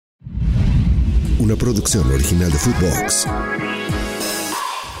una producción original de Footbox.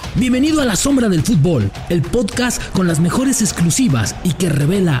 Bienvenido a La Sombra del Fútbol, el podcast con las mejores exclusivas y que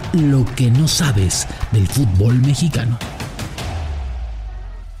revela lo que no sabes del fútbol mexicano.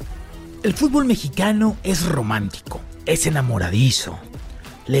 El fútbol mexicano es romántico, es enamoradizo,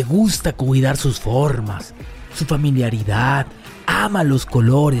 le gusta cuidar sus formas, su familiaridad, ama los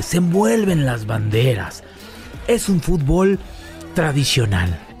colores, se envuelve en las banderas. Es un fútbol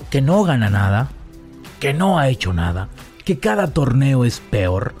tradicional, que no gana nada, que no ha hecho nada, que cada torneo es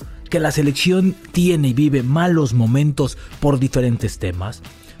peor, que la selección tiene y vive malos momentos por diferentes temas,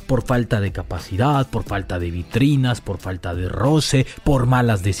 por falta de capacidad, por falta de vitrinas, por falta de roce, por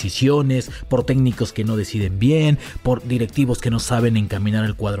malas decisiones, por técnicos que no deciden bien, por directivos que no saben encaminar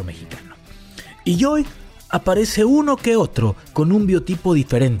el cuadro mexicano. Y hoy aparece uno que otro con un biotipo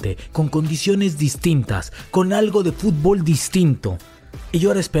diferente, con condiciones distintas, con algo de fútbol distinto. Y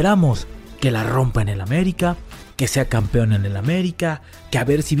ahora esperamos que la rompa en el América, que sea campeón en el América, que a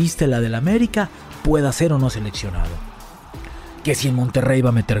ver si viste la del América, pueda ser o no seleccionado. Que si en Monterrey va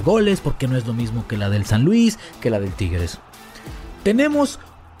a meter goles, porque no es lo mismo que la del San Luis, que la del Tigres. Tenemos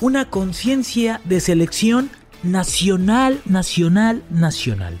una conciencia de selección nacional.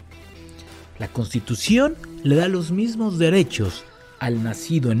 La Constitución le da los mismos derechos al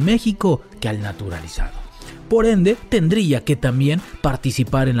nacido en México que al naturalizado. Por ende, tendría que también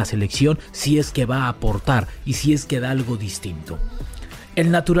participar en la selección si es que va a aportar y si es que da algo distinto. El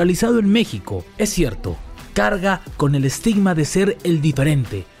naturalizado en México, es cierto, carga con el estigma de ser el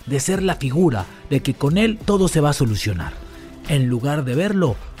diferente, de ser la figura, de que con él todo se va a solucionar, en lugar de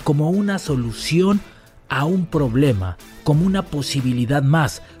verlo como una solución a un problema, como una posibilidad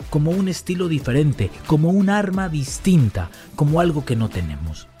más, como un estilo diferente, como un arma distinta, como algo que no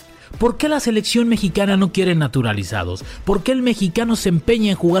tenemos. ¿Por qué la selección mexicana no quiere naturalizados? ¿Por qué el mexicano se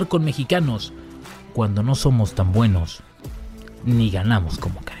empeña en jugar con mexicanos cuando no somos tan buenos ni ganamos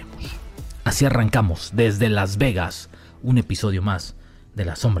como queremos? Así arrancamos desde Las Vegas un episodio más de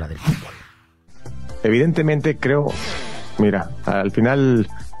La Sombra del Fútbol. Evidentemente creo, mira, al final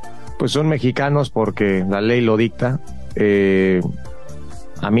pues son mexicanos porque la ley lo dicta.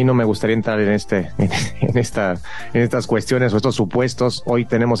 A mí no me gustaría entrar en estas cuestiones o estos supuestos. Hoy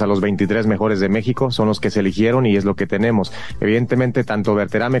tenemos a los 23 mejores de México, son los que se eligieron y es lo que tenemos. Evidentemente, tanto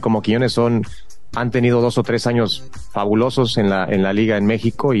Berterame como Quiñones han tenido 2 o 3 años fabulosos en la liga en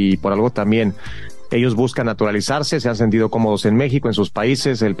México y por algo también ellos buscan naturalizarse, se han sentido cómodos en México, en sus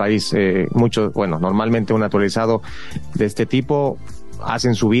países. El país, normalmente un naturalizado de este tipo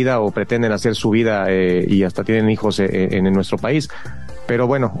hacen su vida o pretenden hacer su vida y hasta tienen hijos en nuestro país. Pero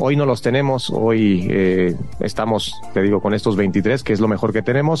bueno, hoy no los tenemos, hoy estamos, te digo, con estos 23, que es lo mejor que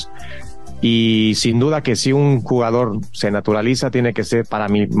tenemos. Y sin duda que si un jugador se naturaliza, tiene que ser, para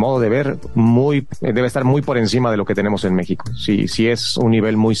mi modo de ver, debe estar muy por encima de lo que tenemos en México. Si es un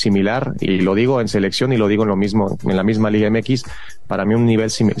nivel muy similar, y lo digo en selección y lo digo en la misma Liga MX, para mí un nivel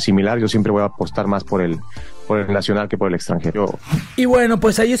similar, yo siempre voy a apostar más por el nacional que por el extranjero. Y bueno,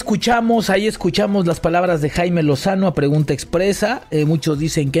 pues ahí escuchamos las palabras de Jaime Lozano a pregunta expresa. Muchos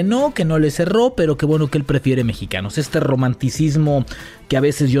dicen que no le cerró, pero que bueno que él prefiere mexicanos. Este romanticismo que a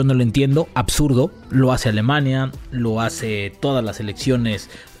veces yo no lo entiendo, absurdo, lo hace Alemania, lo hace todas las selecciones.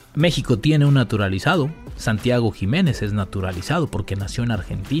 México tiene un naturalizado, Santiago Jiménez es naturalizado porque nació en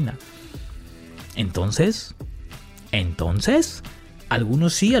Argentina. Entonces,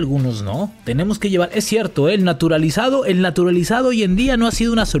 algunos sí, algunos no. Tenemos que llevar, es cierto, el naturalizado hoy en día no ha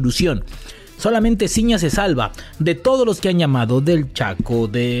sido una solución. Solamente Ciña se salva de todos los que han llamado, del Chaco,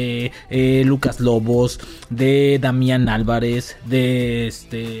 de Lucas Lobos, de Damián Álvarez, de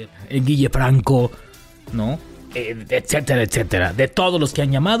Guille Franco, ¿no? Etcétera. De todos los que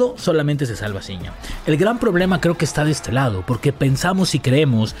han llamado, solamente se salva Ciña. El gran problema creo que está de este lado, porque pensamos y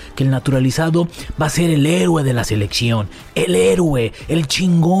creemos que el naturalizado va a ser el héroe de la selección, el héroe, el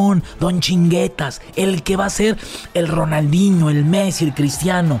chingón, Don Chinguetas, el que va a ser el Ronaldinho, el Messi, el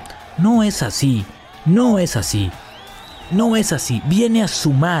Cristiano. No es así. Viene a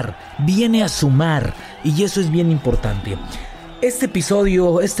sumar, y eso es bien importante. Este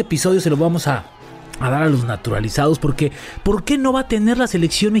episodio se lo vamos a dar a los naturalizados, porque ¿por qué no va a tener la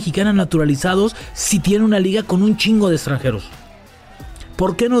selección mexicana naturalizados si tiene una liga con un chingo de extranjeros?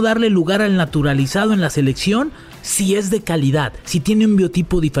 ¿Por qué no darle lugar al naturalizado en la selección si es de calidad, si tiene un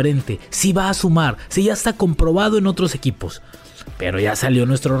biotipo diferente, si va a sumar, si ya está comprobado en otros equipos? Pero ya salió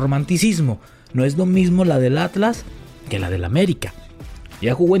nuestro romanticismo. No es lo mismo la del Atlas que la del América.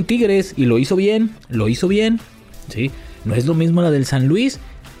 Ya jugó en Tigres y lo hizo bien, ¿sí? No es lo mismo la del San Luis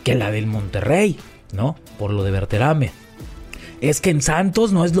que la del Monterrey, ¿no? Por lo de Berterame. es que en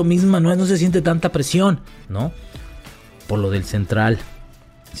Santos no es lo mismo, no se siente tanta presión, ¿no? Por lo del central,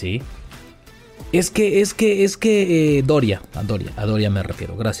 ¿sí? Es que Doria me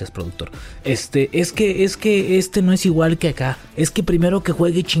refiero, gracias productor. Es que no es igual que acá. Es que primero que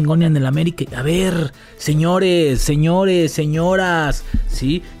juegue chingón en el América. A ver, señores, señoras,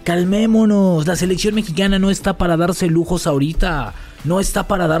 ¿sí? Calmémonos. La selección mexicana no está para darse lujos ahorita. No está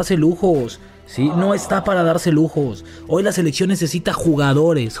para darse lujos. ¿Sí? No está para darse lujos. Hoy la selección necesita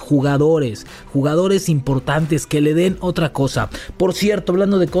jugadores importantes que le den otra cosa. Por cierto,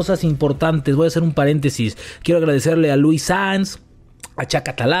 hablando de cosas importantes, voy a hacer un paréntesis. Quiero agradecerle a Luis Sanz, a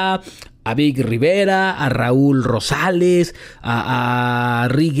Chacatalá, a Vic Rivera, a Raúl Rosales, a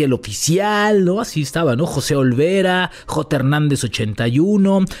Rigel Oficial, ¿no? Así estaba, ¿no? José Olvera, J. Hernández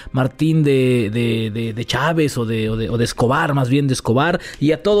 81, Martín de Chávez o de Escobar, más bien de Escobar,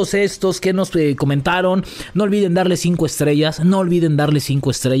 y a todos estos que nos comentaron. No olviden darle 5 estrellas,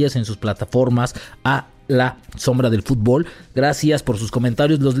 en sus plataformas a La Sombra del Fútbol. Gracias por sus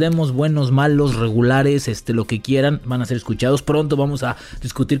comentarios, los leemos, buenos, malos, regulares, lo que quieran, van a ser escuchados. Pronto vamos a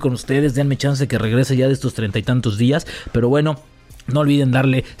discutir con ustedes, denme chance que regrese ya de estos 30 y tantos días, pero bueno, no olviden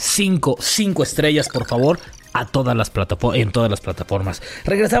darle 5 estrellas, por favor, a todas las en todas las plataformas.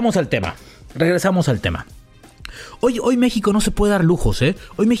 Regresamos al tema. Hoy México no se puede dar lujos, ¿eh?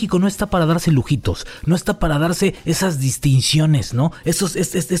 Hoy México no está para darse lujitos, no está para darse esas distinciones, ¿no?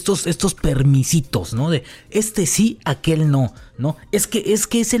 Estos permisitos, ¿no? De sí, aquel no, ¿no? Es que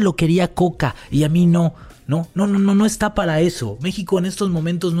ese lo quería Coca y a mí no. No está para eso. México en estos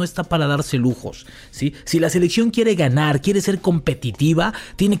momentos no está para darse lujos, ¿sí? Si la selección quiere ganar, quiere ser competitiva,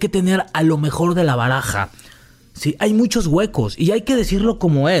 tiene que tener a lo mejor de la baraja, ¿sí? Hay muchos huecos y hay que decirlo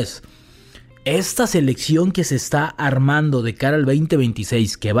como es. Esta selección que se está armando de cara al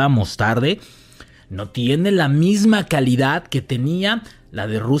 2026, que vamos tarde, no tiene la misma calidad que tenía la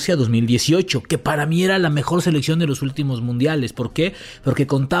de Rusia 2018, que para mí era la mejor selección de los últimos mundiales. ¿Por qué? Porque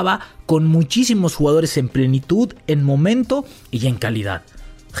contaba con muchísimos jugadores en plenitud, en momento y en calidad.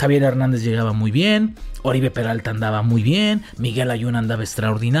 Javier Hernández llegaba muy bien, Oribe Peralta andaba muy bien, Miguel Ayun andaba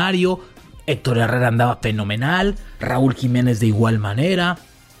extraordinario, Héctor Herrera andaba fenomenal, Raúl Jiménez de igual manera,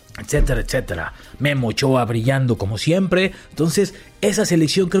 etcétera. Memo Ochoa brillando como siempre. Entonces esa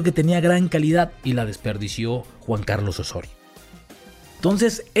selección creo que tenía gran calidad y la desperdició Juan Carlos Osorio.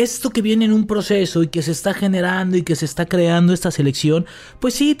 Entonces esto que viene en un proceso y que se está generando y que se está creando esta selección,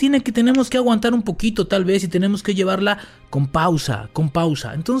 pues sí, tenemos que aguantar un poquito tal vez y tenemos que llevarla con pausa.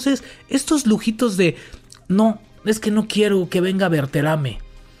 Entonces estos lujitos de no, es que no quiero que venga Berterame,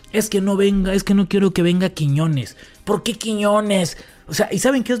 es que no quiero que venga Quiñones. ¿Por qué Quiñones? O sea, ¿y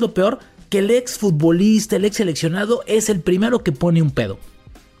saben qué es lo peor? Que el ex futbolista, el ex seleccionado es el primero que pone un pedo.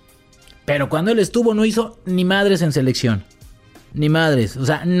 Pero cuando él estuvo no hizo ni madres en selección. Ni madres, o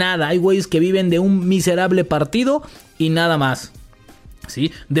sea, nada. Hay güeyes que viven de un miserable partido y nada más,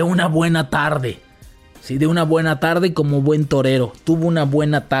 ¿sí? De una buena tarde, ¿sí? De una buena tarde como buen torero. Tuvo una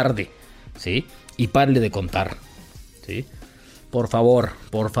buena tarde, ¿sí? Y párale de contar, ¿sí? Por favor,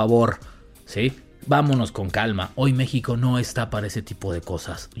 ¿sí? Vámonos con calma. Hoy México no está para ese tipo de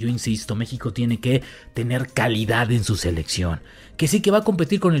cosas. Yo insisto, México tiene que tener calidad en su selección. ¿Que sí que va a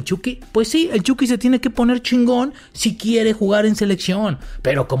competir con el Chucky? Pues sí, el Chucky se tiene que poner chingón si quiere jugar en selección.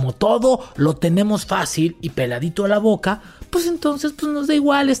 Pero como todo lo tenemos fácil y peladito a la boca, pues entonces pues nos da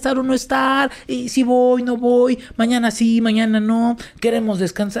igual estar o no estar. Y si voy, no voy, mañana sí, mañana no, queremos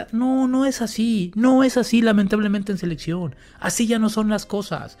descansar. No es así. No es así lamentablemente en selección. Así ya no son las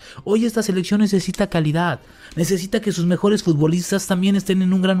cosas. Hoy esta selección necesita calidad. Necesita que sus mejores futbolistas también estén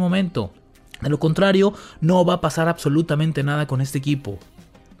en un gran momento. De lo contrario, no va a pasar absolutamente nada con este equipo.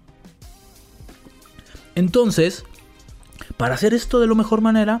 Entonces, para hacer esto de la mejor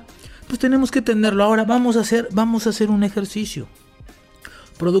manera, pues tenemos que tenerlo. Ahora vamos a hacer un ejercicio.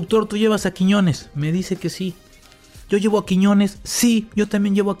 Productor, ¿tú llevas a Quiñones? Me dice que sí. ¿Yo llevo a Quiñones? Sí, yo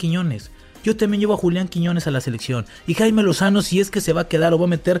también llevo a Quiñones. Yo también llevo a Julián Quiñones a la selección. Y Jaime Lozano, si es que se va a quedar o va a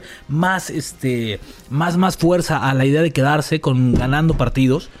meter más fuerza a la idea de quedarse ganando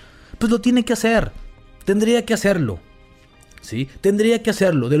partidos, pues lo tiene que hacer. Tendría que hacerlo. ¿Sí? Tendría que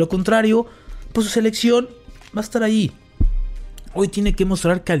hacerlo. De lo contrario, pues su selección va a estar ahí. Hoy tiene que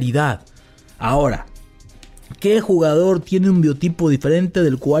mostrar calidad. Ahora, ¿qué jugador tiene un biotipo diferente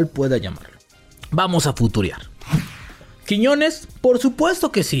del cual pueda llamarlo? Vamos a futurear. ¿Quiñones? Por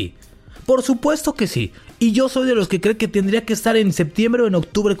supuesto que sí. Por supuesto que sí. Y yo soy de los que cree que tendría que estar en septiembre o en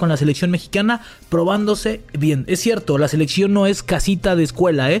octubre con la selección mexicana probándose bien. Es cierto, la selección no es casita de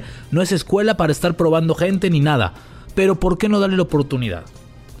escuela, no es escuela para estar probando gente ni nada. Pero ¿por qué no darle la oportunidad?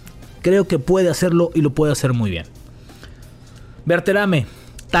 Creo que puede hacerlo y lo puede hacer muy bien. Berterame,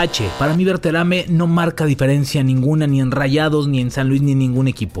 tache. Para mí Berterame no marca diferencia ninguna, ni en Rayados, ni en San Luis, ni en ningún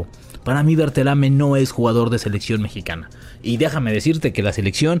equipo. Para mí Berterame no es jugador de selección mexicana. Y déjame decirte que la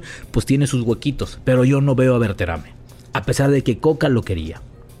selección pues tiene sus huequitos, pero yo no veo a Berterame, a pesar de que Coca lo quería.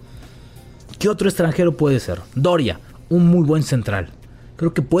 ¿Qué otro extranjero puede ser? Doria, un muy buen central.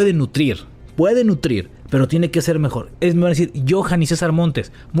 Creo que puede nutrir, pero tiene que ser mejor. Me van a decir, Johan y César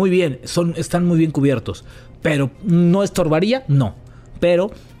Montes, muy bien, están muy bien cubiertos, pero ¿no estorbaría? No,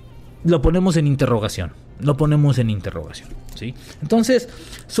 pero lo ponemos en interrogación. ¿Sí? Entonces,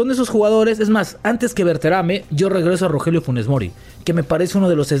 son de esos jugadores. Es más, antes que Berterame, yo regreso a Rogelio Funes Mori, que me parece uno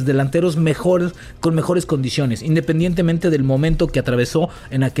de los delanteros mejores, con mejores condiciones, independientemente del momento que atravesó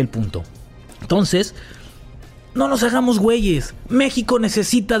en aquel punto. Entonces, no nos hagamos güeyes. México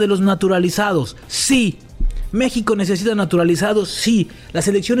necesita de los naturalizados. Sí. México necesita naturalizados. Sí. La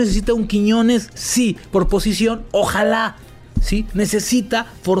selección necesita un Quiñones. Sí. Por posición, ojalá. ¿Sí? ¿Necesita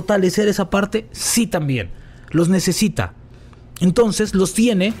fortalecer esa parte? Sí, también. Los necesita. Entonces, los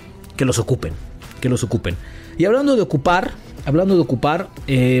tiene, que los ocupen. Y hablando de ocupar,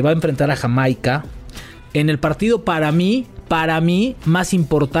 va a enfrentar a Jamaica en el partido para mí, más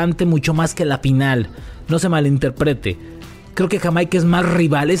importante, mucho más que la final. No se malinterprete. Creo que Jamaica es más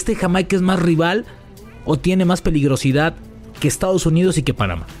rival. Jamaica es más rival o tiene más peligrosidad que Estados Unidos y que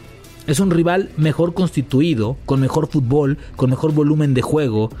Panamá. Es un rival mejor constituido, con mejor fútbol, con mejor volumen de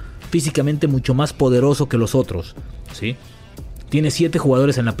juego, físicamente mucho más poderoso que los otros, ¿sí? Tiene 7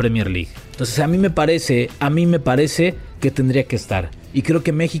 jugadores en la Premier League. Entonces a mí me parece que tendría que estar. Y creo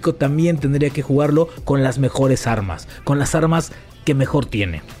que México también tendría que jugarlo con las mejores armas, con las armas que mejor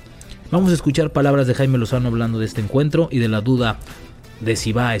tiene. Vamos a escuchar palabras de Jaime Lozano hablando de este encuentro y de la duda de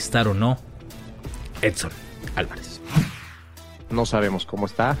si va a estar o no Edson Álvarez. No sabemos cómo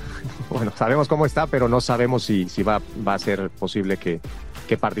está. Bueno, sabemos cómo está, pero no sabemos si va a ser posible que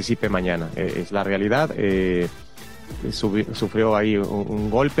participe mañana. Es la realidad. Sufrió ahí un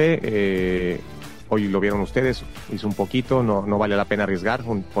golpe. Hoy lo vieron ustedes. Hizo un poquito. No vale la pena arriesgar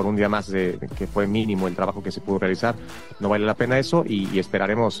por un día más que fue mínimo el trabajo que se pudo realizar. No vale la pena eso y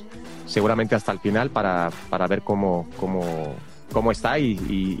esperaremos seguramente hasta el final para ver cómo está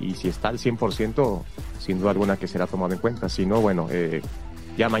y si está al 100%, sin duda alguna que será tomado en cuenta. Si no, bueno,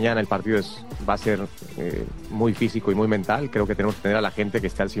 ya mañana el partido va a ser muy físico y muy mental. Creo que tenemos que tener a la gente que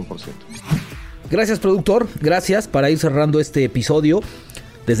esté al 100%. Gracias, productor. Gracias para ir cerrando este episodio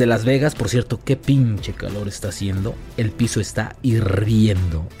desde Las Vegas. Por cierto, qué pinche calor está haciendo. El piso está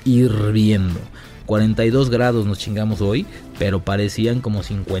hirviendo. 42 grados nos chingamos hoy, pero parecían como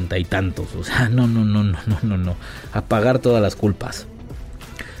 50 y tantos. O sea, no. Apagar todas las culpas.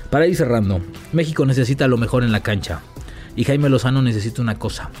 Para ir cerrando, México necesita lo mejor en la cancha. Y Jaime Lozano necesita una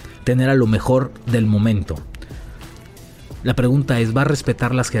cosa: tener a lo mejor del momento. La pregunta es, ¿va a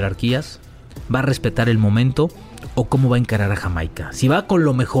respetar las jerarquías? ¿Va a respetar el momento? ¿O cómo va a encarar a Jamaica? Si va con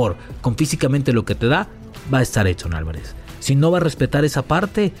lo mejor, con físicamente lo que te da, va a estar Edson Álvarez. Si no va a respetar esa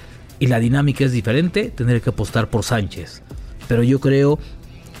parte y la dinámica es diferente, tendré que apostar por Sánchez. Pero yo creo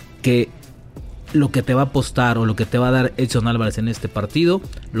que lo que te va a apostar o lo que te va a dar Edson Álvarez en este partido,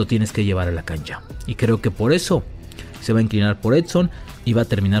 lo tienes que llevar a la cancha. Y creo que por eso se va a inclinar por Edson y va a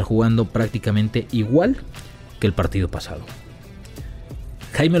terminar jugando prácticamente igual que el partido pasado.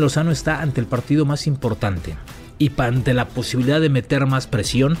 Jaime Lozano está ante el partido más importante y ante la posibilidad de meter más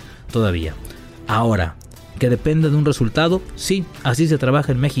presión todavía. Ahora, que dependa de un resultado, sí, así se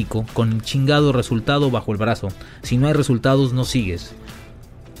trabaja en México, con el chingado resultado bajo el brazo. Si no hay resultados, no sigues.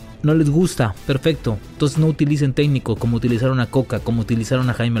 No les gusta, perfecto. Entonces no utilicen técnico como utilizaron a Coca, como utilizaron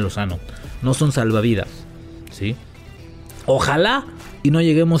a Jaime Lozano. No son salvavidas, ¿sí? Ojalá y no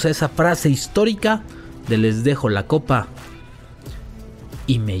lleguemos a esa frase histórica de les dejo la copa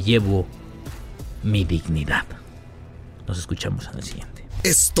y me llevo mi dignidad. Nos escuchamos en el siguiente.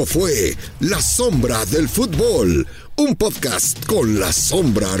 Esto fue La Sombra del Fútbol, un podcast con La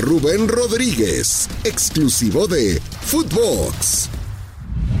Sombra Rubén Rodríguez, exclusivo de Footbox.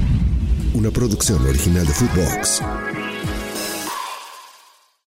 Una producción original de Footbox.